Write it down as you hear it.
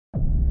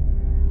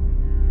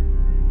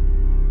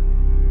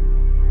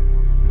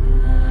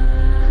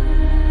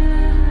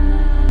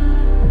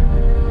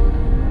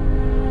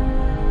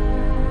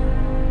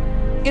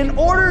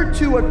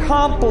to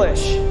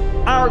accomplish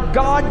our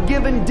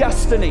God-given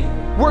destiny,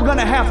 we're going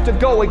to have to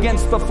go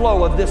against the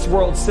flow of this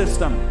world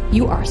system.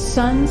 You are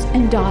sons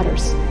and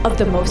daughters of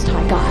the Most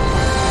High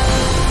God.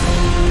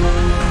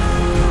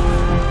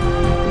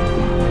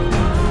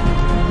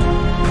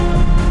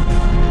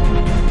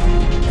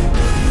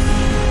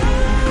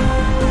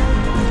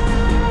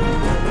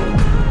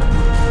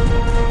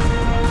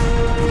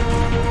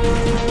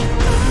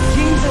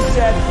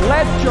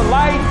 Let your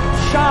light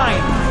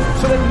shine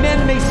so that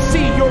men may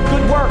see your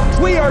good works.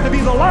 We are to be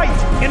the light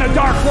in a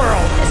dark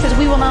world. It says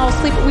we will not all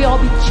sleep, but we all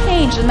be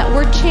changed. And that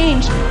word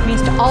change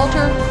means to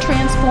alter,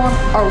 transform,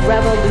 or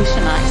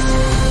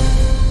revolutionize.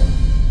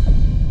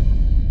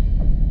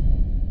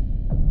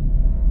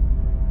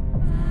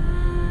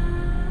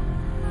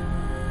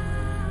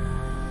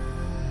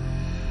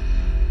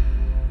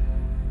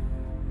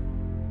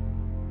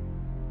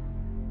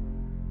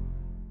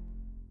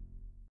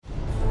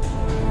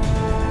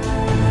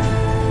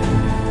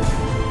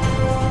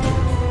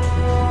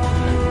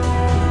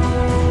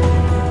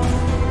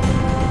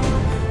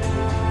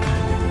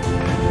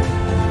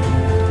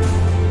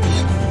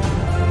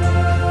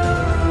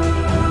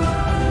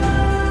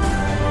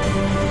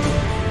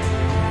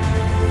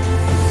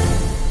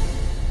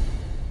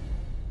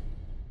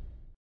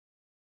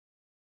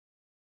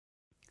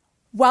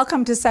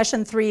 Welcome to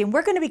session 3, and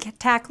we're going to be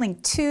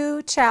tackling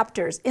 2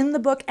 chapters in the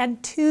book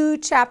and 2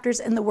 chapters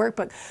in the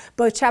workbook.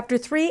 Both chapter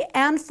 3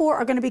 and 4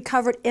 are going to be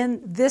covered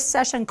in this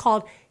session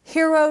called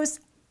Heroes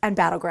and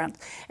Battlegrounds.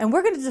 And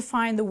we're going to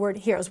define the word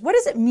heroes. What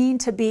does it mean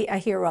to be a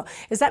hero?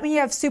 Does that mean you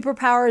have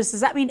superpowers?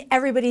 Does that mean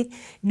everybody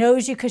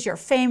knows you because you're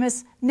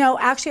famous? No,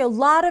 actually a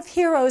lot of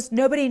heroes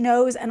nobody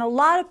knows, and a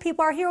lot of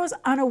people are heroes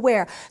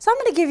unaware. So I'm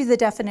going to give you the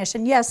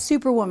definition. Yes,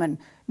 Superwoman,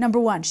 number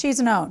 1, she's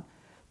known.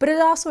 But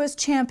it also is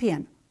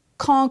champion,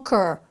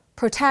 conqueror,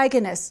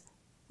 protagonist,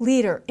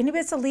 leader.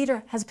 Anybody that's a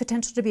leader has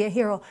potential to be a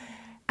hero.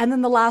 And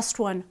then the last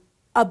one,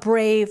 a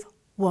brave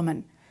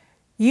woman.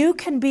 You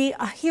can be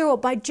a hero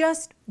by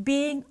just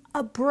being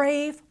a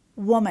brave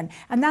woman.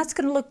 And that's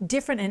going to look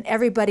different in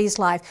everybody's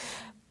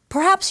life.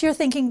 Perhaps you're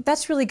thinking,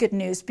 that's really good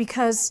news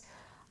because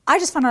I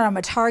just found out I'm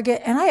a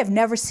target and I have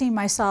never seen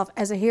myself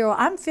as a hero.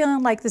 I'm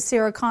feeling like the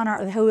Sarah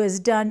Connor who has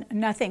done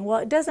nothing. Well,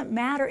 it doesn't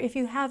matter if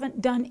you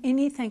haven't done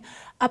anything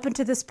up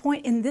until this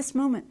point in this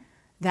moment.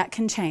 That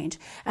can change.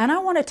 And I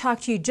want to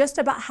talk to you just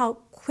about how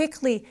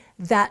quickly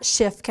that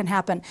shift can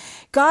happen.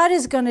 God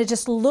is going to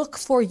just look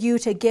for you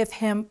to give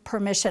him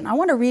permission. I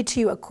want to read to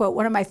you a quote,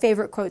 one of my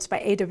favorite quotes by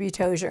A.W.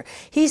 Tozer.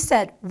 He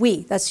said,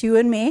 we, that's you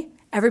and me,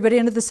 everybody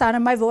under the sound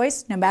of my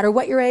voice, no matter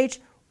what your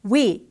age,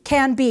 we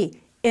can be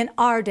in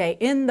our day,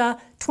 in the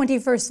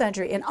 21st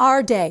century, in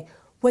our day,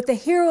 what the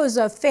heroes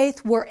of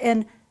faith were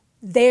in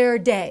their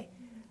day.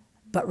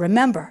 But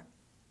remember,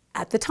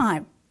 at the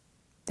time,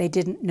 they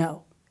didn't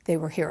know they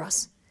were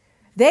heroes.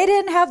 They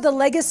didn't have the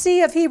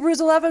legacy of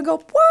Hebrews 11 and go,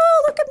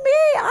 whoa, look at me,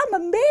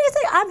 I'm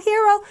amazing, I'm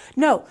hero.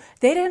 No,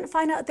 they didn't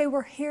find out they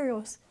were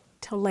heroes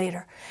till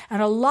later.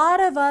 And a lot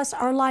of us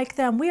are like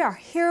them. We are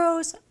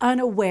heroes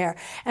unaware.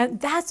 And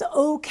that's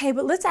okay,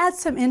 but let's add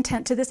some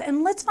intent to this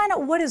and let's find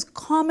out what is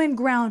common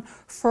ground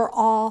for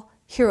all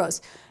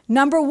heroes.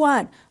 Number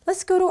 1,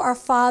 let's go to our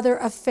father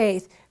of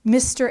faith,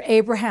 Mr.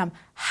 Abraham.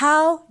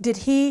 How did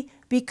he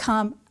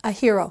become a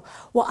hero?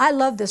 Well, I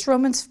love this.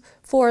 Romans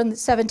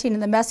 4:17 in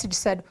the Message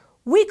said,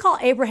 we call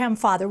Abraham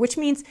father, which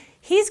means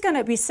he's going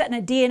to be setting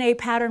a DNA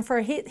pattern for,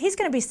 he's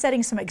going to be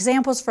setting some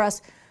examples for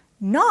us,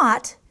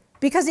 not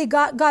because he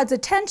got God's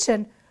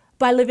attention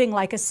by living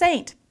like a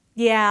saint.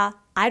 Yeah,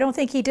 I don't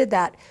think he did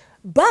that.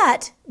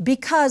 But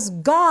because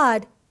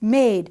God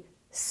made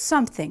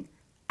something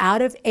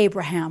out of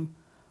Abraham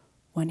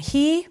when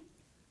he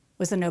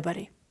was a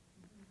nobody.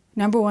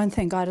 Number 1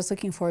 thing God is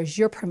looking for is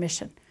your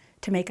permission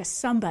to make a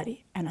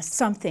somebody and a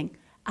something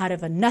out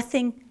of a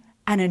nothing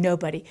and a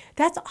nobody.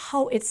 That's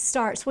how it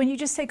starts. When you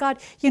just say, God,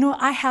 you know,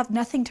 I have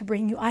nothing to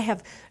bring you. I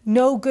have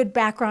no good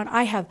background.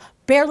 I have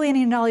barely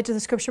any knowledge of the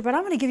scripture, but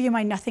I'm going to give you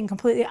my nothing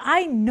completely.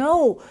 I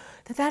know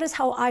that that is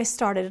how I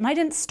started. And I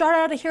didn't start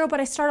out a hero,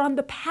 but I started on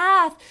the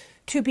path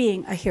to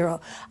being a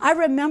hero. I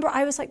remember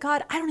I was like,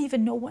 God, I don't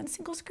even know one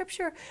single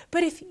scripture,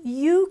 but if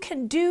you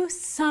can do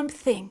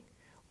something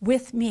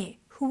with me,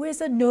 who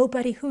is a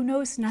nobody, who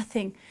knows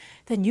nothing,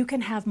 then you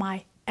can have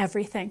my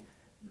everything.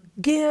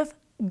 Give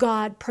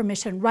God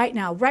permission right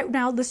now. Right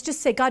now, let's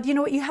just say, God, you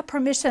know what? You have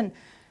permission.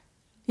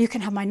 You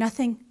can have my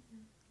nothing.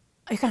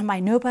 You can have my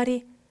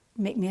nobody.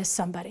 Make me a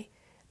somebody.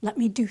 Let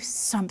me do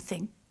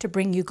something to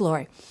bring you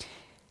glory.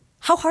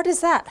 How hard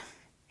is that?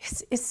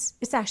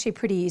 It's actually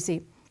pretty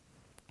easy.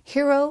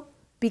 Hero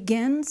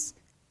begins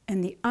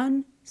in the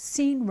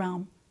unseen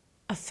realm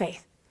of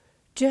faith.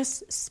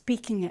 Just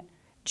speaking it,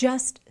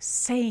 just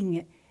saying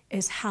it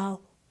is how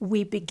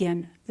we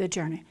begin the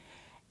journey.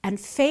 And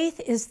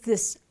faith is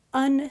this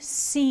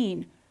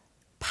unseen,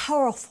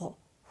 powerful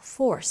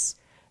force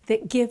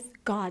that gives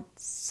God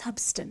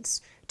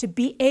substance to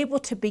be able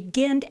to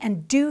begin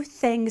and do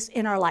things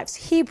in our lives.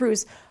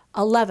 Hebrews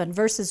 11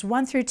 verses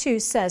 1 through 2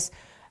 says,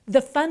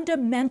 the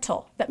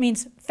fundamental, that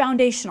means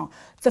foundational,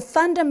 the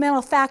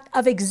fundamental fact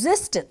of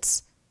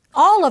existence,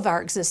 all of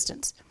our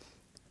existence,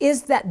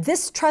 is that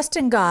this trust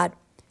in God,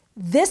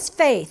 this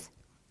faith,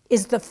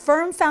 is the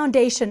firm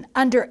foundation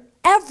under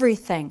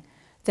everything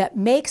that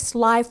makes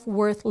life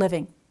worth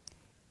living.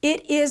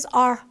 It is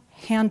our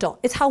handle.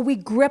 It's how we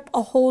grip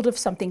a hold of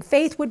something.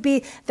 Faith would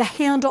be the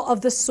handle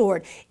of the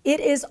sword. It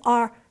is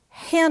our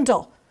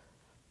handle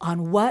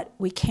on what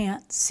we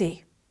can't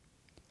see.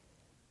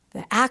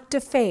 The act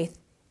of faith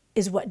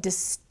is what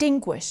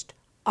distinguished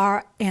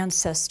our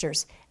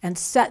ancestors and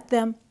set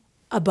them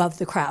above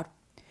the crowd.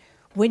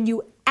 When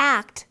you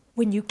act,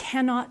 when you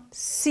cannot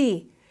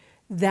see,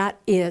 that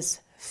is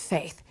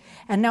faith.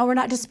 And now we're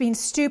not just being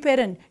stupid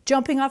and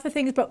jumping off of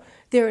things, but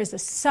there is a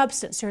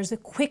substance, there is a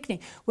quickening.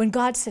 When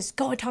God says,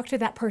 go and talk to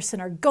that person,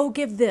 or go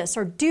give this,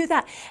 or do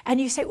that, and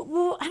you say,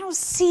 well, I don't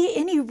see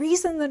any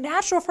reason in the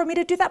natural for me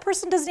to do that.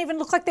 Person doesn't even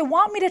look like they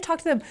want me to talk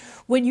to them.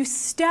 When you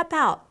step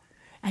out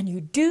and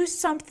you do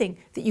something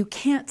that you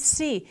can't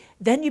see,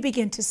 then you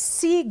begin to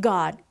see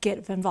God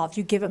get involved.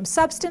 You give him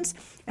substance,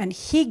 and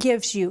he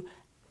gives you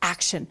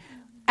action.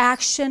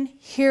 Action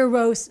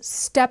heroes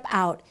step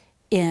out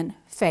in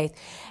faith.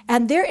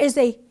 And there is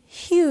a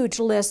huge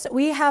list that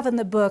we have in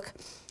the book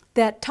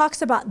that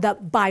talks about the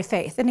by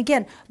faith. And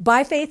again,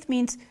 by faith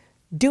means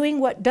doing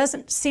what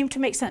doesn't seem to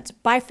make sense.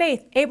 By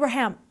faith,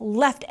 Abraham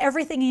left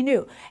everything he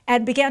knew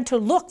and began to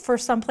look for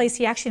some place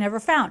he actually never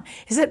found.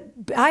 He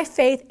said, by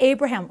faith,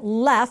 Abraham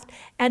left,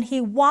 and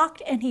he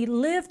walked and he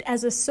lived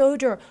as a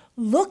sojourner,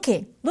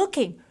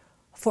 looking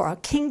for a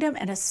kingdom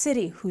and a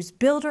city whose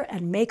builder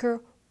and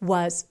maker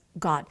was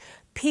God.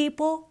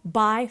 People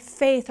by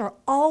faith are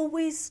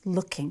always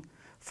looking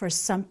for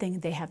something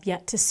they have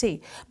yet to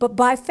see. But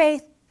by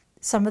faith,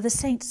 some of the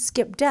saints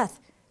skipped death,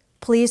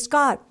 pleased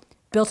God,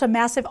 built a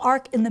massive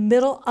ark in the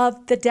middle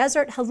of the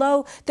desert.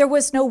 Hello, there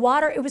was no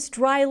water, it was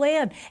dry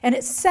land. And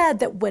it said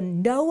that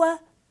when Noah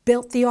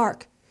built the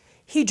ark,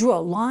 he drew a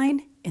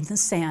line in the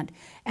sand,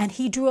 and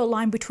he drew a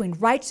line between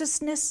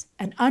righteousness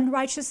and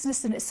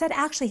unrighteousness. And it said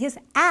actually his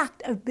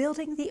act of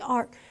building the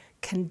ark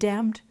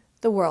condemned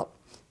the world.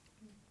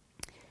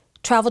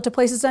 Traveled to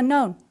places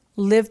unknown,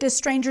 lived as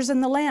strangers in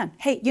the land.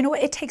 Hey, you know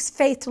what? It takes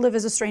faith to live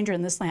as a stranger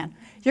in this land.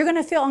 You're going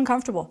to feel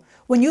uncomfortable.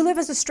 When you live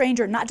as a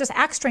stranger, not just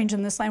act strange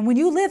in this land, when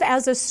you live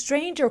as a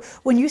stranger,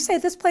 when you say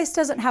this place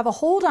doesn't have a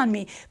hold on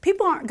me,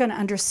 people aren't going to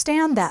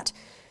understand that.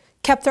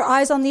 Kept their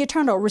eyes on the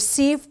eternal,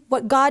 received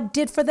what God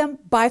did for them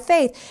by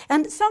faith.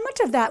 And so much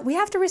of that we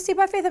have to receive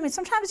by faith. I mean,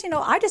 sometimes,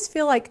 I just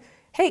feel like,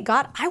 hey,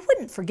 God, I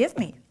wouldn't forgive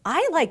me.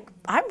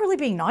 I'm really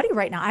being naughty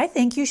right now. I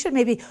think you should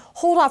maybe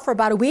hold off for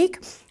about a week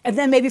and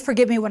then maybe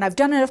forgive me when I've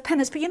done enough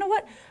penance. But you know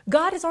what?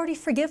 God has already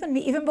forgiven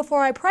me even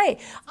before I pray.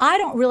 I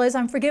don't realize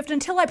I'm forgiven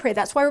until I pray.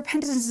 That's why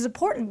repentance is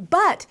important.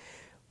 But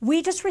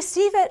we just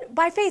receive it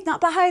by faith,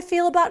 not by how I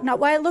feel about it, not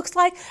what it looks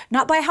like,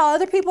 not by how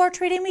other people are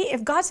treating me.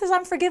 If God says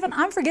I'm forgiven,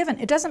 I'm forgiven.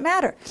 It doesn't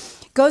matter.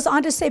 Goes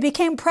on to say,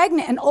 became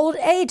pregnant in old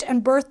age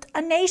and birthed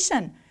a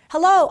nation.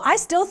 Hello, I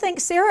still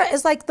think Sarah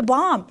is like the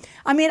bomb.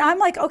 I mean, I'm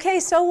like, okay,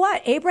 so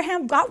what?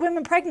 Abraham got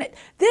women pregnant.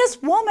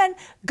 This woman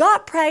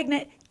got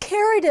pregnant,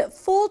 carried it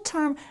full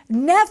term,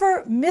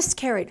 never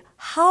miscarried.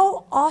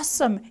 How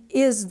awesome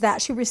is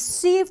that? She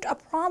received a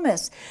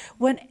promise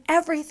when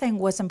everything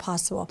was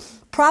impossible.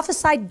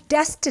 Prophesied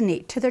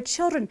destiny to their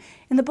children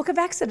in the book of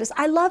Exodus.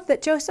 I love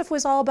that Joseph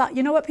was all about,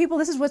 you know what, people,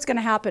 this is what's going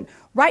to happen.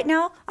 Right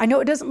now, I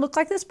know it doesn't look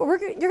like this, but you're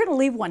going to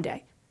leave one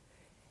day.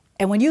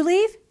 And when you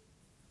leave,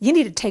 you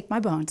need to take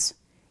my bones.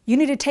 You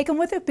need to take them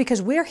with you,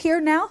 because we're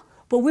here now,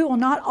 but we will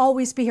not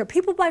always be here.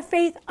 People by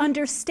faith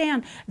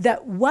understand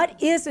that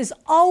what is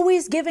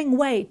always giving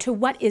way to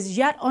what is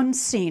yet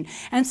unseen.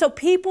 And so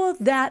people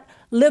that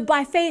live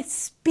by faith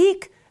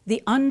speak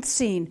the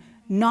unseen,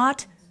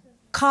 not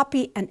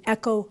copy and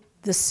echo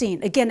the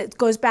seen. Again, it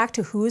goes back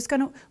to who are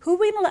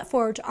we going to let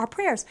forge our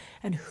prayers,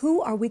 and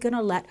who are we going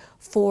to let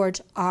forge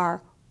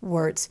our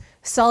words.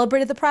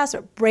 Celebrated the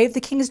prophet, braved the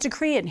king's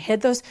decree and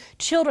hid those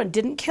children,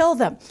 didn't kill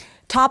them,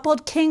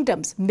 toppled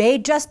kingdoms,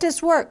 made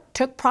justice work,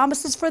 took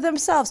promises for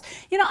themselves.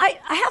 I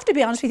have to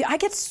be honest with you, I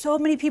get so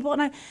many people,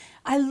 and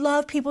I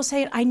love people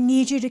saying, I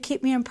need you to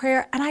keep me in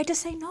prayer. And I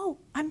just say, no,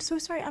 I'm so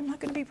sorry, I'm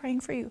not going to be praying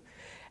for you.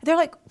 They're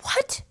like,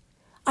 what?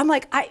 I'm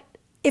like,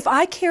 if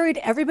I carried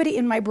everybody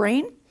in my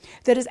brain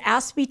that has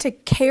asked me to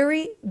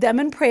carry them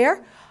in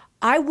prayer,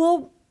 I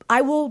will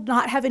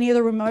not have any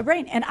other room in my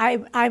brain. And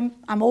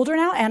I'm older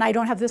now, and I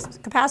don't have this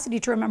capacity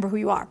to remember who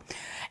you are.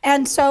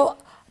 And so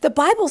the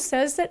Bible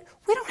says that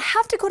we don't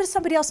have to go to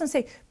somebody else and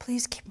say,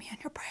 please keep me in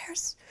your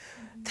prayers,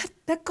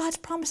 that God's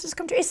promises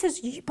come true. It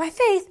says, by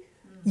faith,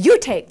 you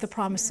take the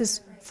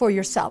promises for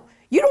yourself.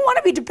 You don't want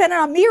to be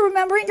dependent on me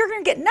remembering. You're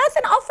going to get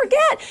nothing. I'll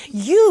forget.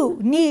 You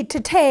need to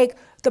take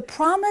the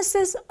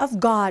promises of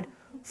God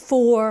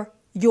for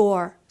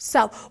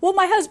yourself. Well,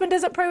 my husband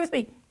doesn't pray with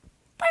me.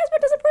 My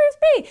husband doesn't pray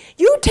with me.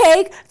 You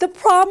take the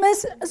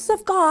promises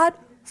of God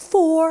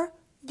for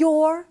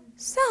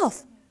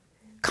yourself.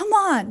 Come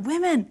on,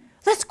 women,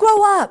 let's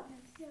grow up.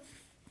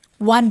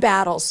 Won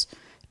battles,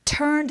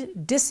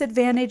 turned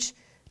disadvantage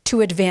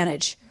to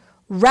advantage,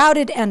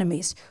 routed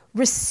enemies,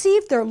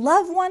 received their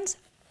loved ones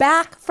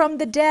back from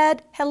the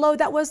dead. Hello,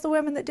 that was the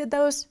women that did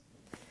those.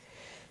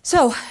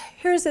 So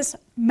here's this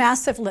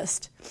massive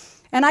list.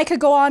 And I could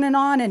go on,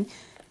 and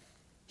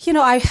you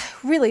know, I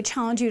really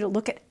challenge you to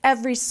look at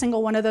every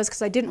single one of those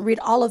because I didn't read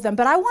all of them.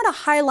 But I want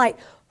to highlight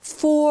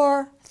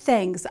 4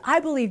 things that I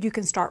believe you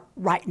can start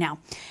right now.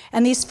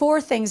 And these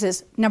 4 things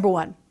is, number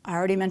 1, I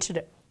already mentioned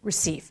it,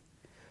 receive.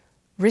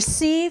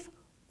 Receive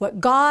what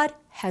God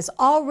has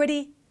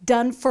already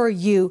done for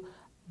you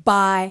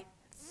by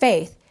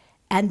faith,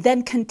 and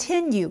then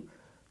continue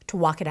to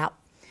walk it out.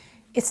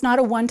 It's not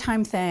a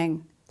one-time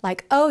thing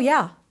like, oh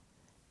yeah,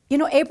 you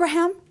know,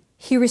 Abraham,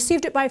 he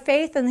received it by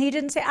faith, and he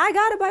didn't say, I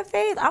got it by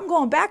faith, I'm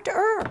going back to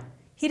Ur.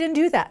 He didn't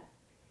do that.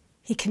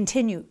 He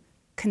continued,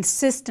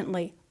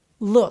 consistently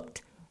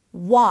looked,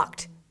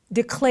 walked,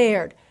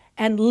 declared,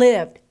 and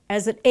lived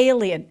as an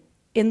alien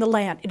in the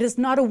land. It is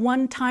not a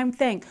one-time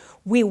thing.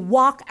 We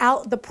walk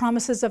out the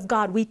promises of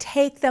God. We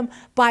take them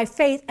by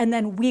faith, and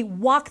then we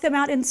walk them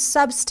out in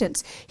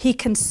substance. He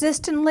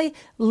consistently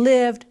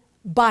lived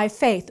by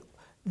faith.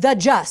 The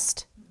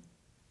just,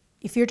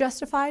 if you're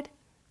justified,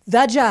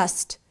 the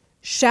just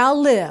shall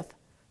live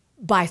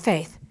by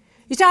faith.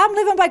 You say, I'm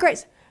living by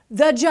grace.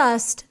 The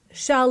just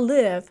shall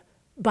live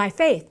by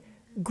faith.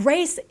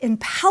 Grace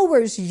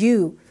empowers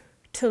you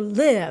to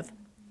live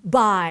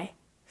by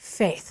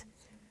faith.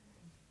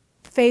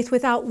 Faith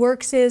without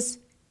works is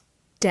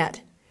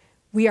dead.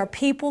 We are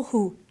people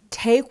who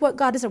take what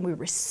God has and we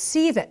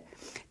receive it.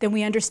 Then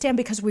we understand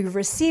because we've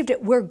received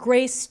it, we're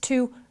graced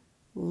to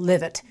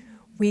live it.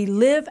 We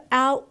live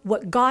out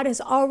what God has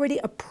already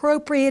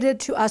appropriated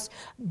to us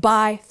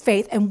by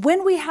faith. And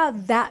when we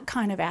have that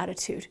kind of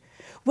attitude,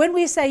 when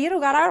we say, you know,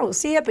 God, I don't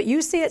see it, but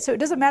you see it, so it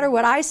doesn't matter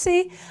what I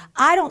see.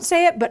 I don't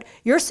say it, but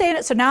you're saying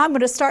it, so now I'm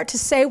going to start to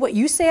say what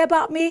you say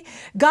about me.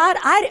 God,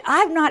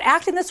 I'm not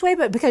acting this way,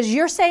 but because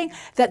you're saying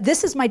that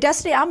this is my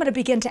destiny, I'm going to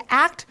begin to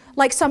act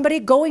like somebody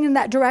going in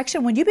that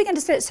direction. When you begin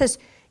to say it, says,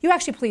 you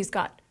actually please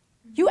God.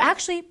 You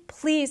actually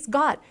please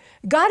God.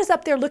 God is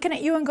up there looking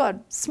at you and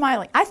going,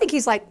 smiling. I think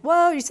he's like,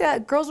 whoa, you see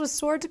that Girls with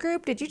Swords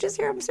group? Did you just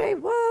hear him say,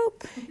 whoa,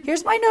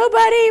 here's my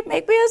nobody,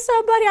 make me a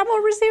somebody, I'm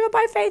going to receive it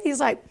by faith. He's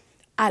like,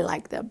 I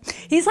like them.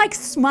 He's like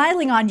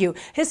smiling on you.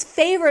 His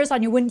favor is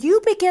on you. When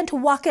you begin to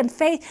walk in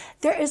faith,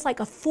 there is like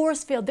a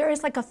force field. There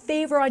is like a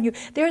favor on you.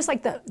 There is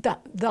like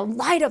the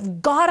light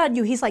of God on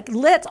you. He's like,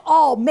 let's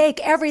all make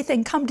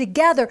everything come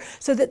together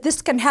so that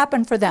this can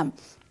happen for them.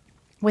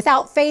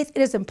 Without faith,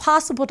 it is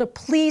impossible to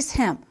please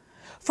him.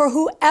 For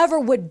whoever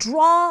would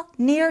draw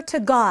near to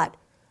God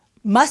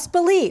must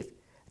believe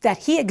that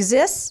he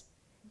exists,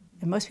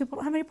 and most people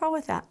don't have any problem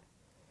with that,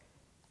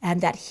 and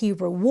that he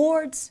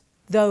rewards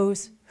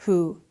those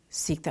who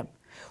seek them.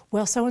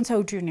 Well,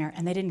 so-and-so drew near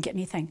and they didn't get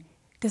anything.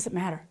 It doesn't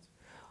matter.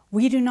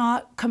 We do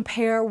not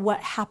compare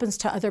what happens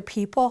to other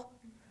people.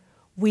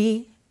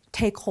 We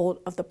take hold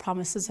of the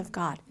promises of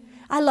God.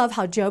 I love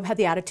how Job had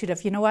the attitude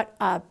of, you know what,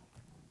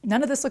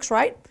 none of this looks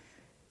right,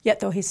 yet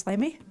though he slay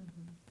me,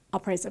 I'll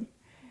praise him.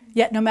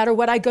 Yet no matter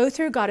what I go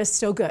through, God is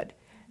still good.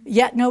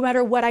 Yet no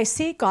matter what I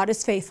see, God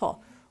is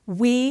faithful.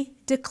 We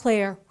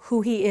declare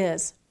who he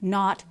is,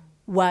 not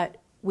what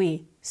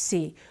we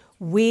see.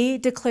 We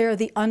declare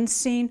the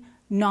unseen,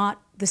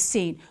 not the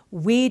seen.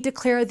 We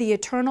declare the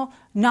eternal,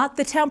 not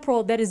the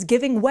temporal that is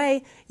giving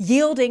way,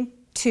 yielding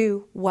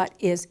to what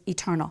is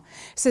eternal.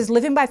 It says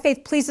living by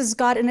faith pleases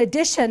God in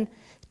addition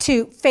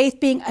to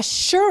faith being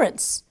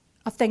assurance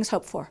of things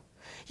hoped for.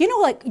 You know,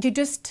 like you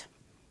just,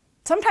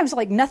 sometimes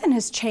like nothing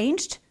has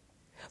changed,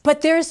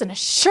 but there's an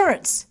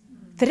assurance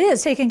that it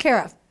is taken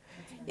care of.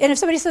 And if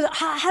somebody says,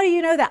 how do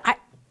you know that?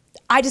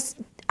 I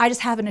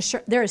just have an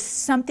assurance. There is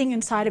something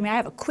inside of me. I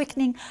have a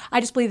quickening. I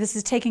just believe this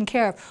is taken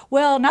care of.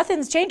 Well,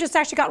 nothing's changed. It's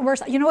actually gotten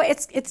worse. You know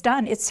what? It's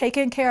done. It's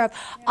taken care of.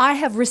 I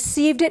have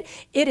received it.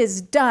 It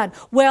is done.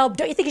 Well,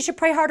 don't you think you should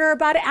pray harder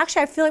about it?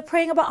 Actually, I feel like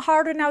praying about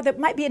harder now, that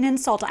might be an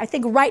insult. I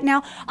think right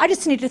now, I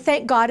just need to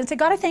thank God and say,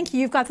 God, I thank you.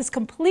 You've got this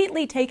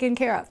completely taken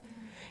care of.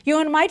 You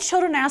know, when my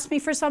children ask me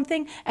for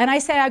something and I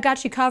say, I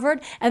got you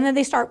covered, and then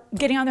they start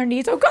getting on their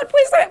knees, oh God,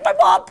 please, my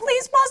mom,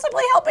 please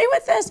possibly help me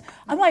with this.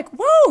 I'm like,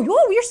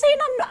 whoa, you're saying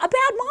I'm a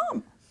bad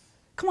mom.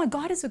 Come on,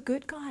 God is a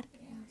good God.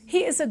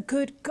 He is a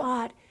good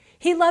God.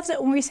 He loves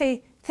it when we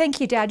say, thank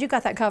you, Dad, you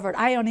got that covered.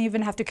 I don't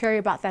even have to carry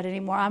about that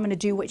anymore. I'm going to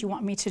do what you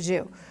want me to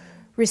do.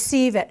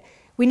 Receive it.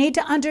 We need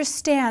to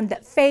understand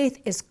that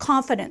faith is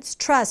confidence,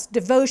 trust,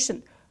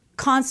 devotion,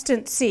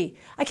 constancy.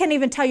 I can't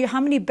even tell you how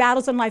many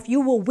battles in life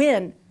you will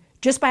win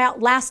just by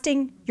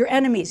outlasting your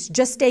enemies.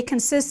 Just stay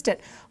consistent.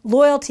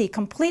 Loyalty,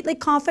 completely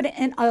confident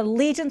in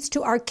allegiance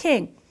to our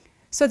King.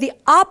 So the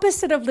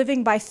opposite of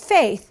living by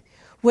faith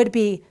would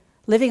be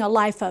living a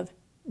life of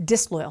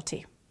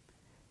disloyalty.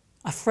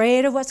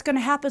 Afraid of what's going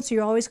to happen, so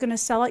you're always going to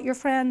sell out your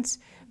friends.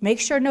 Make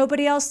sure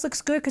nobody else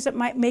looks good because it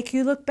might make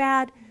you look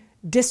bad.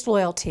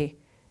 Disloyalty,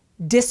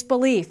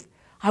 disbelief.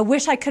 I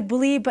wish I could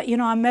believe, but you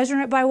know, I'm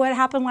measuring it by what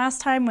happened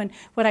last time when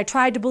I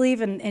tried to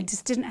believe and it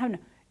just didn't happen.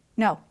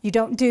 No, you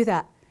don't do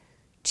that.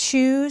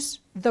 Choose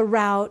the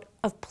route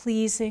of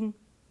pleasing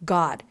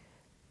God.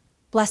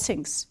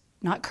 Blessings,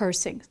 not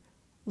cursings.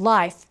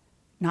 Life,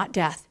 not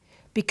death.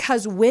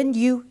 Because when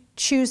you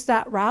choose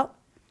that route,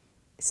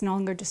 it's no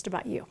longer just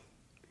about you.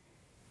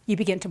 You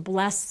begin to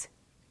bless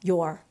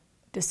your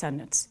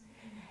descendants.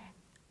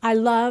 I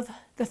love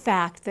the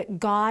fact that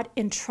God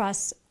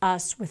entrusts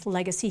us with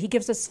legacy. He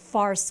gives us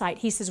foresight.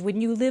 He says, when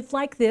you live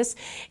like this,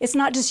 it's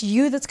not just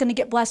you that's going to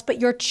get blessed, but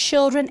your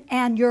children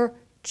and your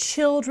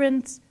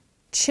children's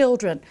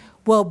children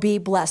will be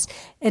blessed.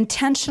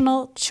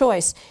 Intentional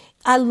choice.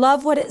 I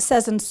love what it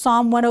says in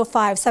Psalm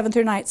 105, 7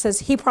 through 9. It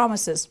says, He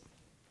promises,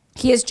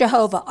 He is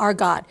Jehovah, our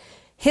God.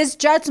 His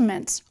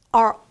judgments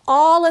are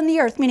all in the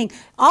earth, meaning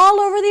all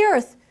over the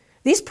earth.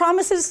 These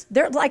promises,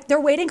 they're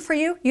waiting for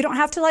you. You don't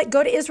have to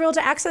go to Israel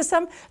to access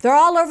them. They're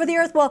all over the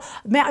earth. Well,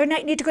 I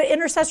need to go to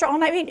intercessor all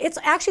night. I mean, it's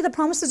actually the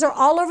promises are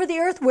all over the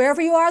earth.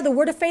 Wherever you are, the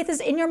word of faith is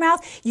in your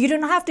mouth. You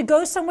don't have to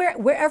go somewhere.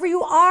 Wherever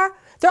you are,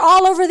 they're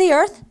all over the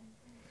earth.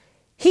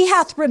 He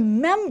hath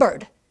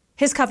remembered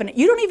His covenant.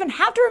 You don't even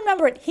have to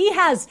remember it. He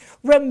has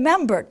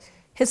remembered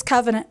His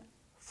covenant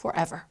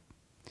forever.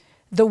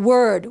 The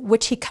word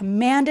which He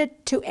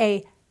commanded to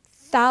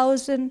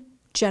 1,000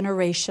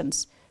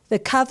 generations. The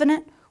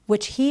covenant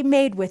which He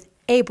made with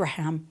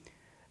Abraham,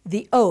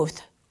 the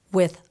oath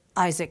with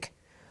Isaac.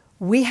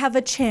 We have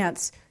a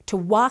chance to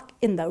walk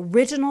in the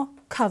original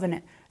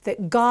covenant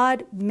that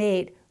God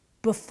made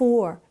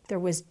before there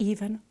was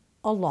even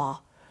a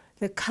law.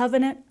 The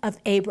covenant of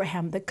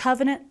Abraham, the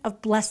covenant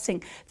of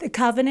blessing, the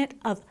covenant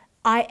of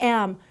I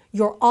am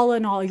your all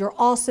in all, your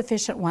all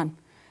sufficient one.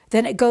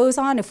 Then it goes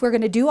on, if we're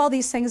going to do all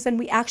these things, then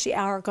we actually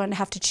are going to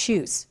have to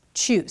choose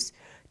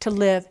to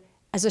live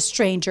as a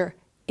stranger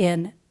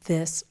in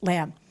this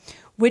land.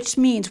 Which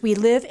means we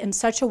live in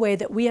such a way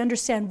that we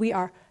understand we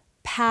are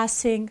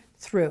passing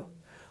through.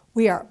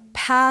 We are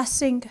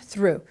passing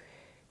through.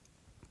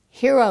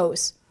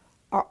 Heroes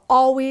are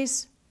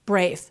always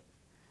brave,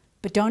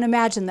 but don't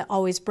imagine that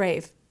always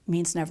brave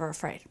means never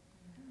afraid.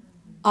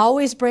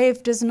 Always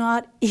brave does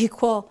not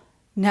equal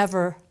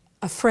never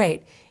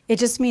afraid. It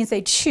just means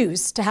they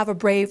choose to have a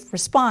brave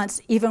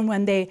response even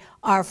when they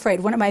are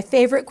afraid. One of my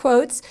favorite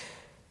quotes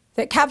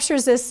that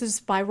captures this is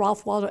by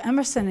Ralph Waldo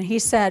Emerson, and he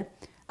said,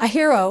 "A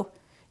hero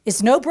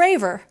is no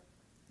braver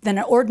than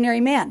an ordinary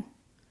man,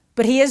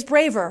 but he is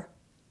braver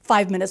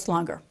 5 minutes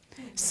longer."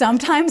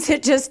 Sometimes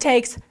it just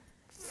takes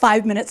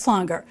 5 minutes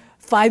longer.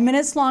 5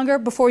 minutes longer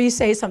before you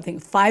say something.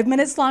 5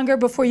 minutes longer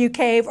before you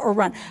cave or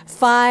run.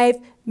 5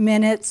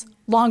 minutes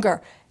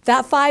longer.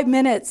 That 5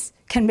 minutes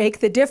can make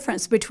the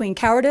difference between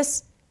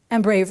cowardice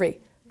and bravery.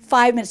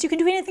 5 minutes. You can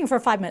do anything for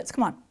 5 minutes.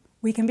 Come on.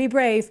 We can be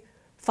brave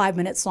 5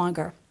 minutes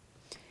longer.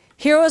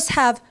 Heroes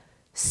have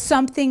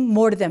something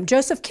more to them.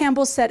 Joseph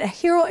Campbell said, a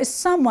hero is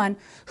someone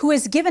who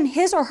has given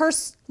his or her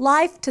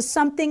life to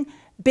something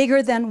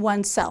bigger than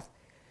oneself.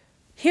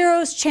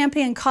 Heroes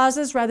champion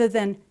causes rather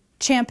than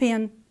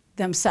champion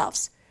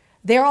themselves.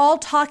 They're all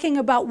talking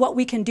about what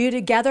we can do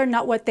together,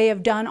 not what they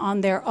have done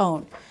on their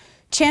own.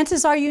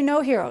 Chances are you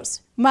know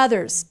heroes,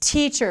 mothers,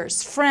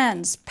 teachers,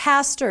 friends,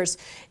 pastors,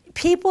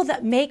 people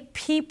that make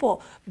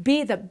people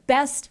be the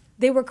best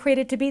they were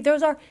created to be.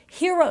 Those are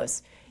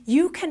heroes.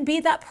 You can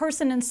be that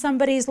person in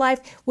somebody's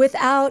life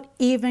without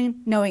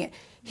even knowing it.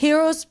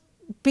 Heroes,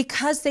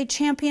 because they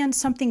champion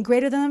something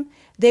greater than them,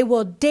 they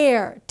will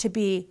dare to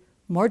be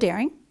more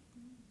daring.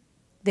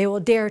 They will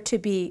dare to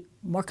be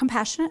more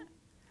compassionate.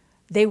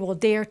 They will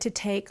dare to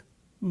take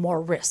more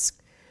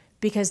risk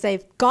because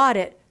they've got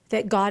it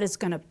that God is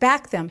going to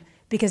back them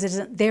because it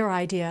isn't their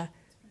idea.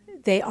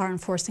 They are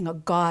enforcing a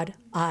God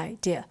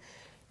idea.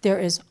 There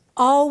is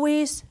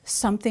always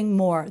something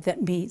more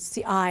that meets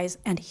the eyes,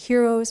 and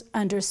heroes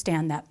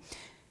understand that.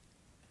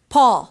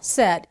 Paul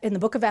said in the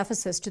book of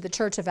Ephesus to the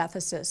church of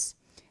Ephesus,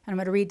 and I'm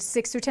going to read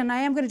 6 through 10.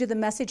 I am going to do the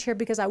message here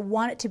because I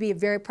want it to be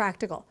very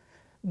practical.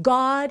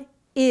 God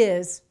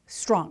is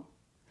strong,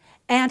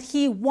 and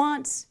He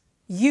wants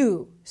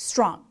you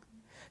strong.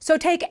 So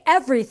take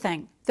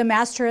everything the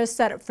Master has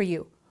set up for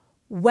you,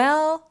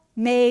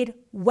 well-made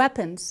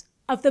weapons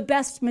of the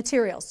best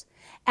materials,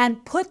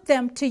 and put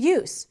them to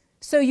use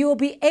so you will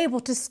be able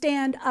to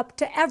stand up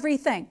to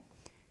everything.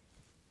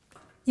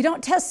 You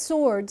don't test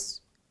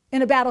swords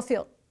in a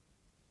battlefield.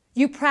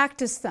 You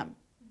practice them.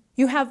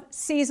 You have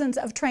seasons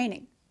of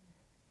training.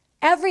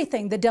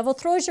 Everything the devil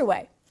throws your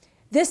way.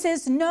 This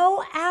is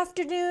no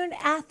afternoon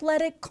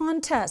athletic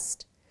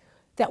contest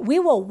that we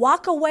will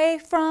walk away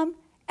from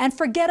and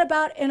forget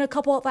about in a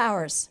couple of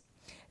hours.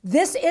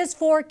 This is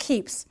for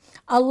keeps,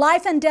 a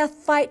life and death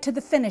fight to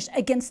the finish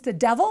against the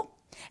devil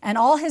and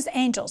all his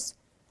angels.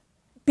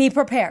 Be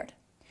prepared.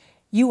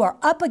 You are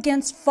up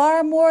against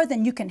far more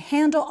than you can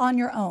handle on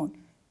your own.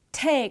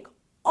 Take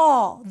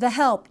all the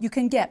help you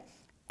can get,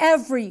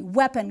 every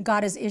weapon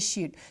God has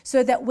issued,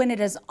 so that when it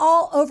is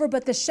all over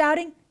but the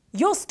shouting,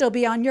 you'll still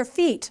be on your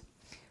feet.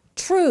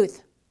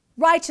 Truth,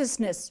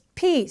 righteousness,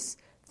 peace,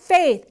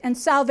 faith, and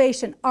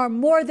salvation are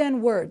more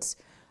than words.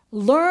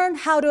 Learn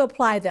how to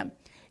apply them.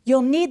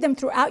 You'll need them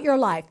throughout your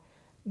life.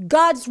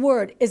 God's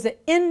word is an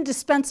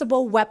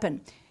indispensable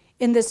weapon.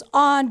 in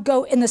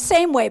the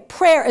same way,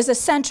 prayer is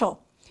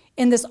essential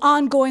in this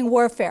ongoing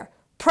warfare.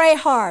 Pray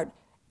hard,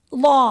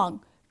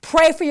 long.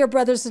 Pray for your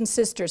brothers and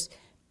sisters.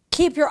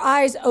 Keep your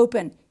eyes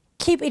open.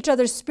 Keep each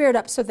other's spirit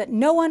up so that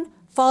no one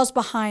falls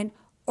behind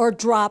or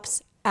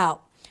drops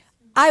out.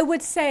 I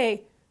would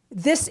say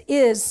this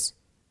is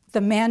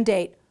the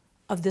mandate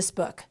of this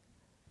book.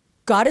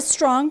 God is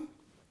strong,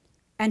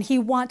 and he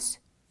wants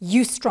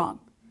you strong.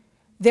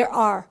 There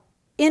are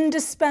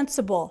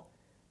indispensable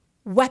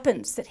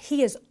weapons that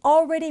he has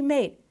already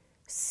made.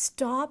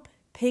 Stop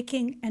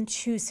picking and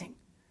choosing.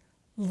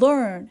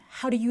 Learn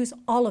how to use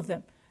all of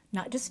them.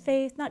 Not just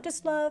faith, not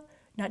just love,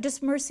 not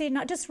just mercy,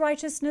 not just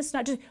righteousness,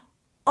 not just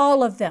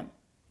all of them.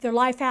 They're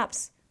life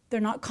apps. They're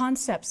not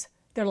concepts.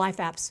 They're life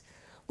apps.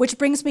 Which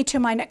brings me to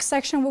my next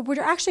section, where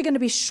we're actually going to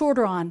be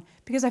shorter on,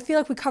 because I feel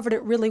like we covered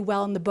it really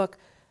well in the book,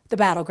 The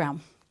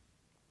Battleground.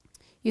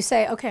 You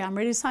say, okay, I'm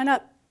ready to sign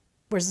up.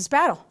 Where's this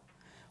battle?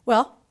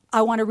 Well,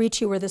 I want to reach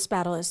you where this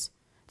battle is.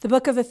 The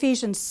book of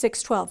Ephesians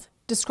 6:12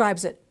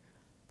 describes it.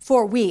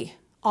 For we,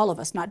 all of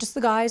us, not just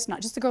the guys,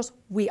 not just the girls,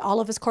 we, all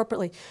of us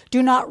corporately,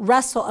 do not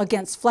wrestle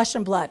against flesh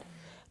and blood,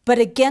 but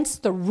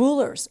against the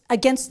rulers,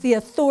 against the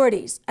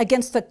authorities,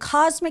 against the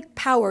cosmic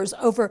powers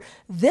over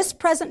this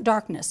present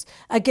darkness,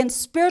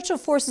 against spiritual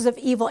forces of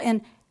evil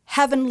in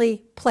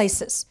heavenly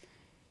places.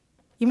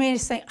 You may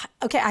say,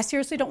 okay, I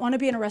seriously don't want to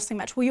be in a wrestling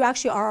match. Well, you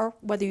actually are,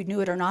 whether you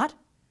knew it or not.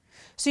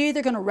 So you're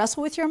either going to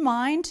wrestle with your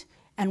mind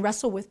and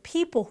wrestle with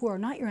people who are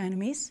not your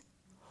enemies,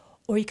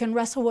 or you can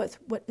wrestle with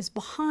what is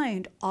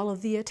behind all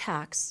of the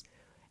attacks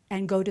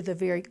and go to the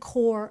very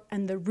core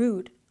and the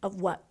root of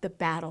what the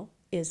battle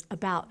is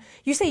about.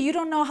 You say, you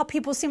don't know how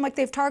people seem like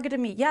they've targeted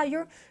me. Yeah,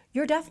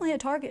 you're definitely a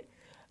target.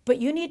 But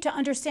you need to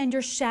understand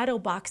you're shadow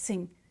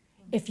boxing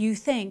if you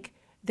think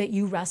that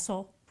you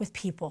wrestle with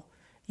people.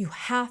 You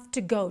have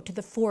to go to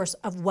the force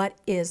of what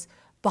is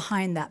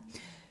behind that.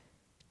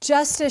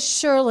 Just as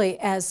surely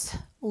as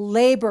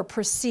labor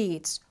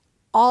precedes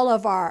all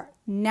of our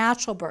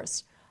natural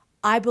births,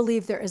 I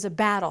believe there is a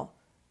battle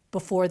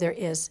before there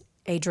is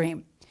a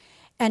dream.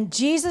 And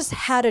Jesus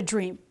had a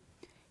dream.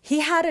 He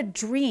had a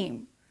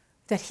dream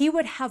that he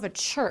would have a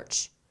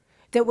church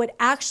that would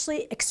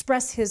actually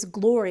express his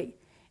glory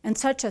in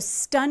such a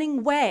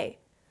stunning way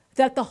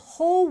that the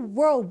whole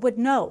world would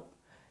know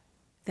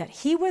that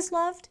he was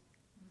loved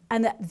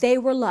and that they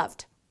were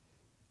loved.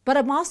 But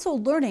I'm also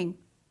learning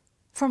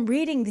from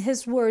reading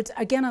his words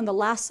again on the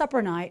Last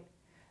Supper night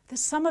that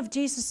some of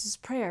Jesus'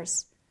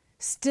 prayers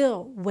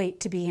still wait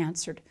to be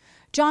answered.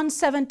 John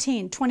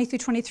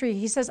 17:20-23,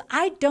 he says,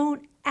 I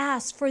don't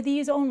ask for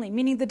these only,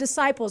 meaning the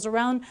disciples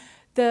around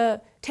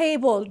the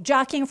table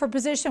jockeying for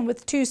position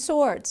with two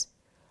swords,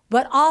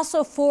 but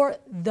also for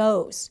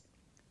those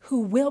who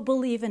will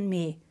believe in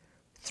me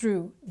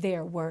through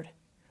their word.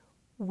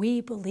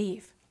 We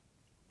believe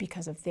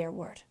because of their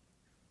word.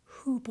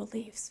 Who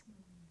believes?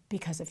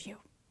 Because of you.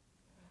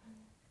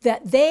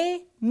 That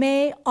they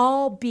may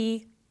all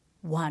be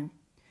one.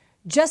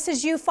 Just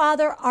as you,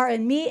 Father, are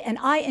in me and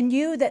I in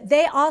you, that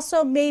they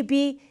also may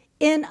be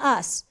in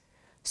us,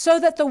 so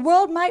that the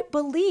world might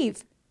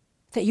believe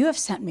that you have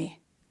sent me.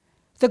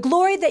 The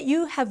glory that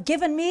you have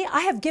given me,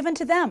 I have given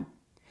to them,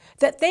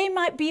 that they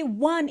might be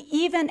one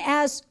even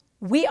as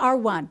we are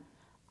one.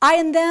 I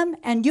and them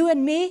and you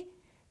and me,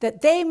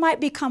 that they might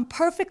become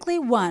perfectly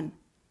one,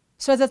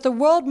 so that the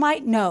world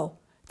might know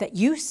that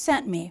you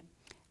sent me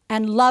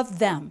and loved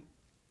them,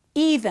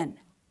 even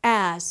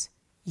as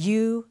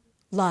you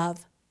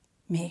love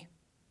me.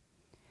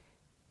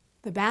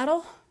 The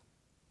battle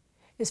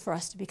is for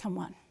us to become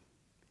one.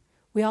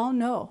 We all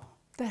know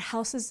that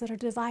houses that are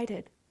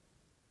divided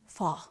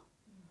fall.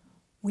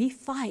 We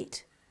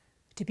fight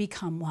to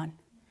become one.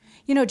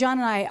 You know, John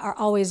and I are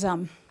always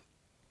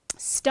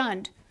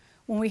stunned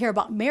when we hear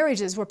about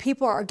marriages where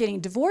people are getting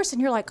divorced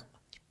and you're like,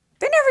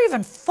 they never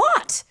even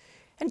fought.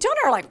 And John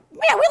and I are like,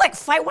 man, we like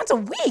fight once a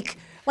week.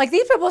 Like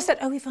these people said,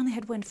 oh, we've only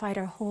had one fight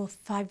our whole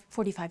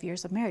 45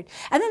 years of marriage.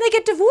 And then they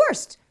get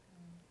divorced.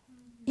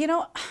 You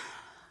know,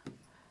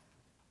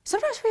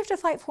 sometimes we have to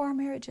fight for our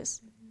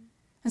marriages.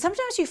 And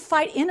sometimes you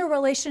fight in a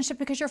relationship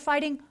because you're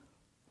fighting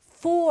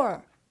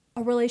for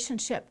a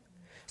relationship.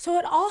 So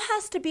it all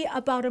has to be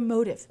about a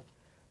motive.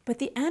 But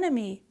the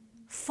enemy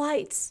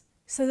fights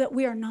so that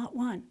we are not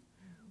one.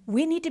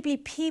 We need to be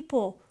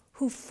people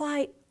who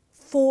fight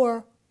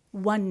for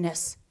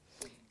oneness.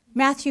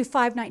 Matthew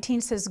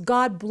 5:19 says,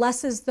 God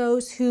blesses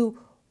those who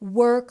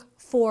work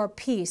for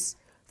peace,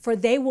 for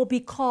they will be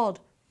called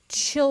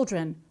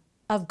children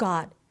of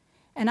God.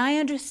 And I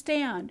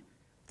understand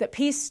that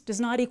peace does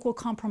not equal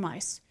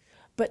compromise,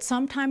 but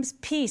sometimes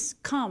peace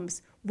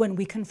comes when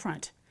we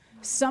confront.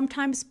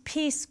 Sometimes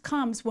peace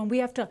comes when we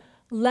have to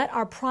let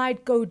our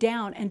pride go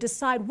down and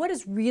decide what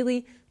is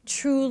really,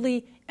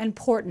 truly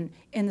important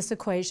in this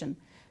equation.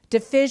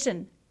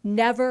 Division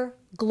never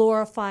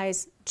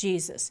glorifies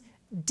Jesus.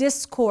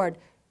 Discord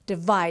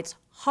divides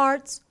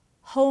hearts,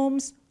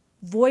 homes,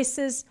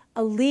 voices,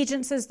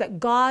 allegiances that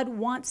God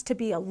wants to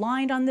be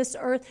aligned on this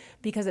earth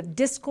because of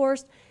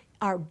discourse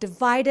are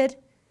divided.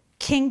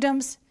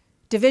 Kingdoms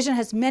Division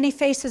has many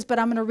faces, but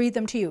I'm going to read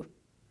them to you.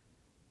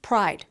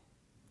 Pride,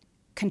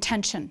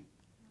 contention,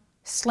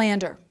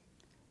 slander,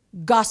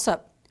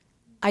 gossip,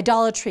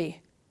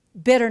 idolatry,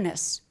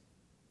 bitterness,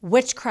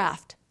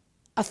 witchcraft,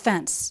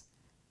 offense.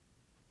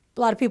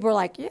 A lot of people are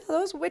like, yeah,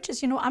 those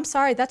witches, I'm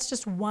sorry, that's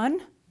just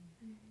one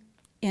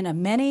in a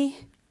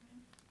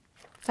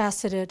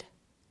many-faceted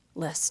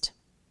list.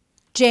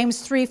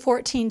 James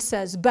 3:14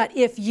 says, but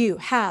if you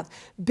have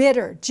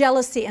bitter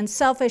jealousy and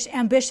selfish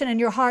ambition in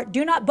your heart,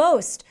 do not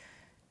boast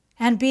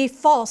and be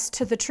false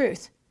to the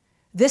truth.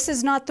 This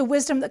is not the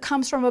wisdom that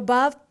comes from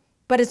above,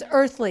 but is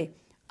earthly,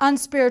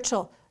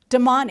 unspiritual,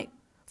 demonic.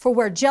 For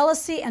where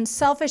jealousy and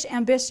selfish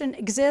ambition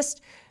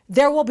exist,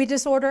 there will be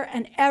disorder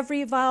and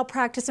every vile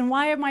practice. And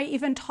why am I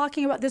even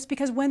talking about this?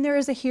 Because when there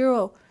is a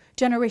hero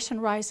generation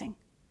rising,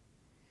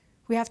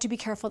 we have to be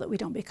careful that we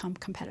don't become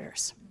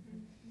competitors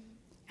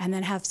and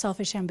then have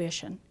selfish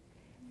ambition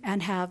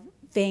and have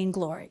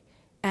vainglory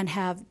and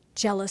have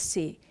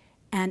jealousy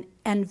and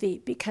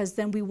envy, because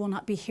then we will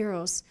not be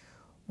heroes.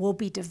 We'll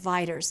be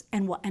dividers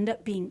and we'll end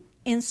up being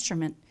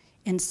instrument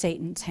in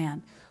Satan's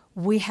hand.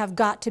 We have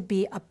got to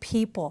be a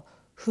people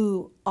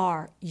who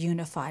are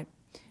unified.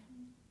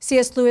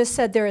 C.S. Lewis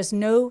said there is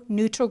no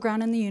neutral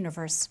ground in the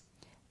universe.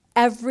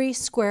 Every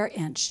square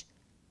inch,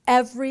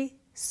 every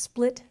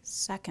split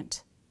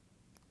second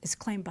is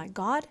claimed by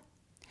God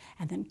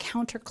and then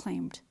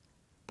counterclaimed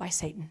by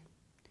Satan.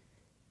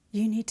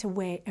 You need to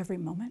weigh every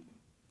moment,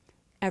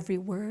 every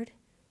word,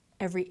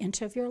 every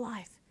inch of your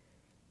life,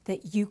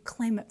 that you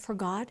claim it for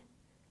God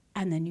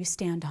and then you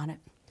stand on it.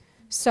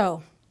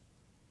 So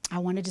I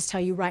want to just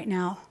tell you right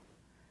now,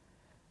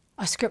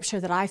 a scripture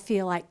that I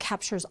feel like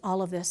captures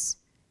all of this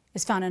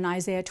is found in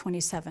Isaiah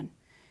 27.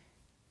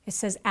 It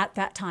says, at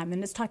that time,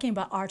 and it's talking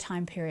about our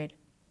time period,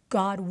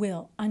 God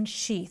will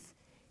unsheath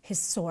his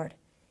sword,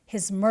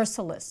 his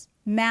merciless,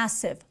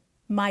 massive,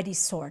 mighty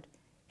sword.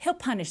 He'll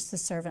punish the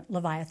serpent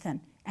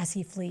Leviathan as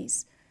he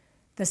flees.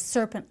 The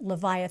serpent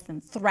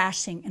Leviathan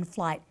thrashing in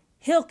flight.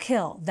 He'll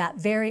kill that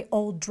very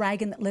old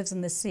dragon that lives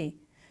in the sea.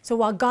 So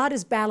while God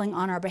is battling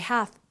on our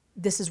behalf,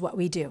 this is what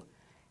we do.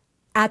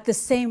 At the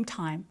same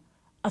time,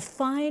 a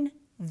fine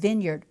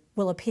vineyard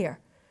will appear.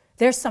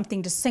 There's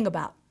something to sing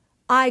about.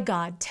 I,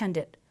 God, tend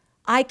it.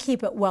 I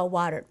keep it well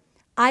watered.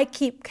 I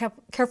keep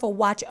careful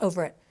watch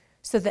over it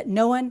so that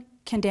no one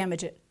can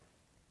damage it.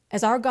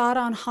 As our God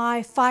on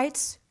high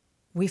fights,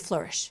 we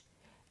flourish.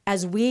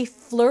 As we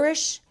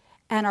flourish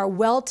and are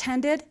well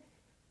tended,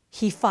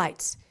 he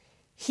fights.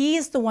 He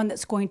is the one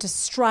that's going to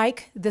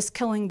strike this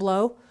killing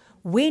blow.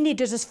 We need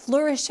to just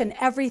flourish in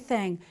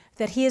everything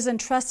that he has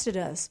entrusted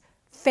us.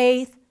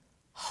 Faith,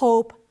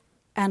 hope,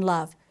 and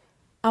love.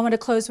 I want to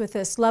close with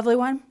this. Lovely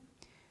one,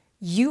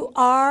 you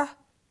are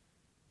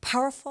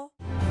powerful.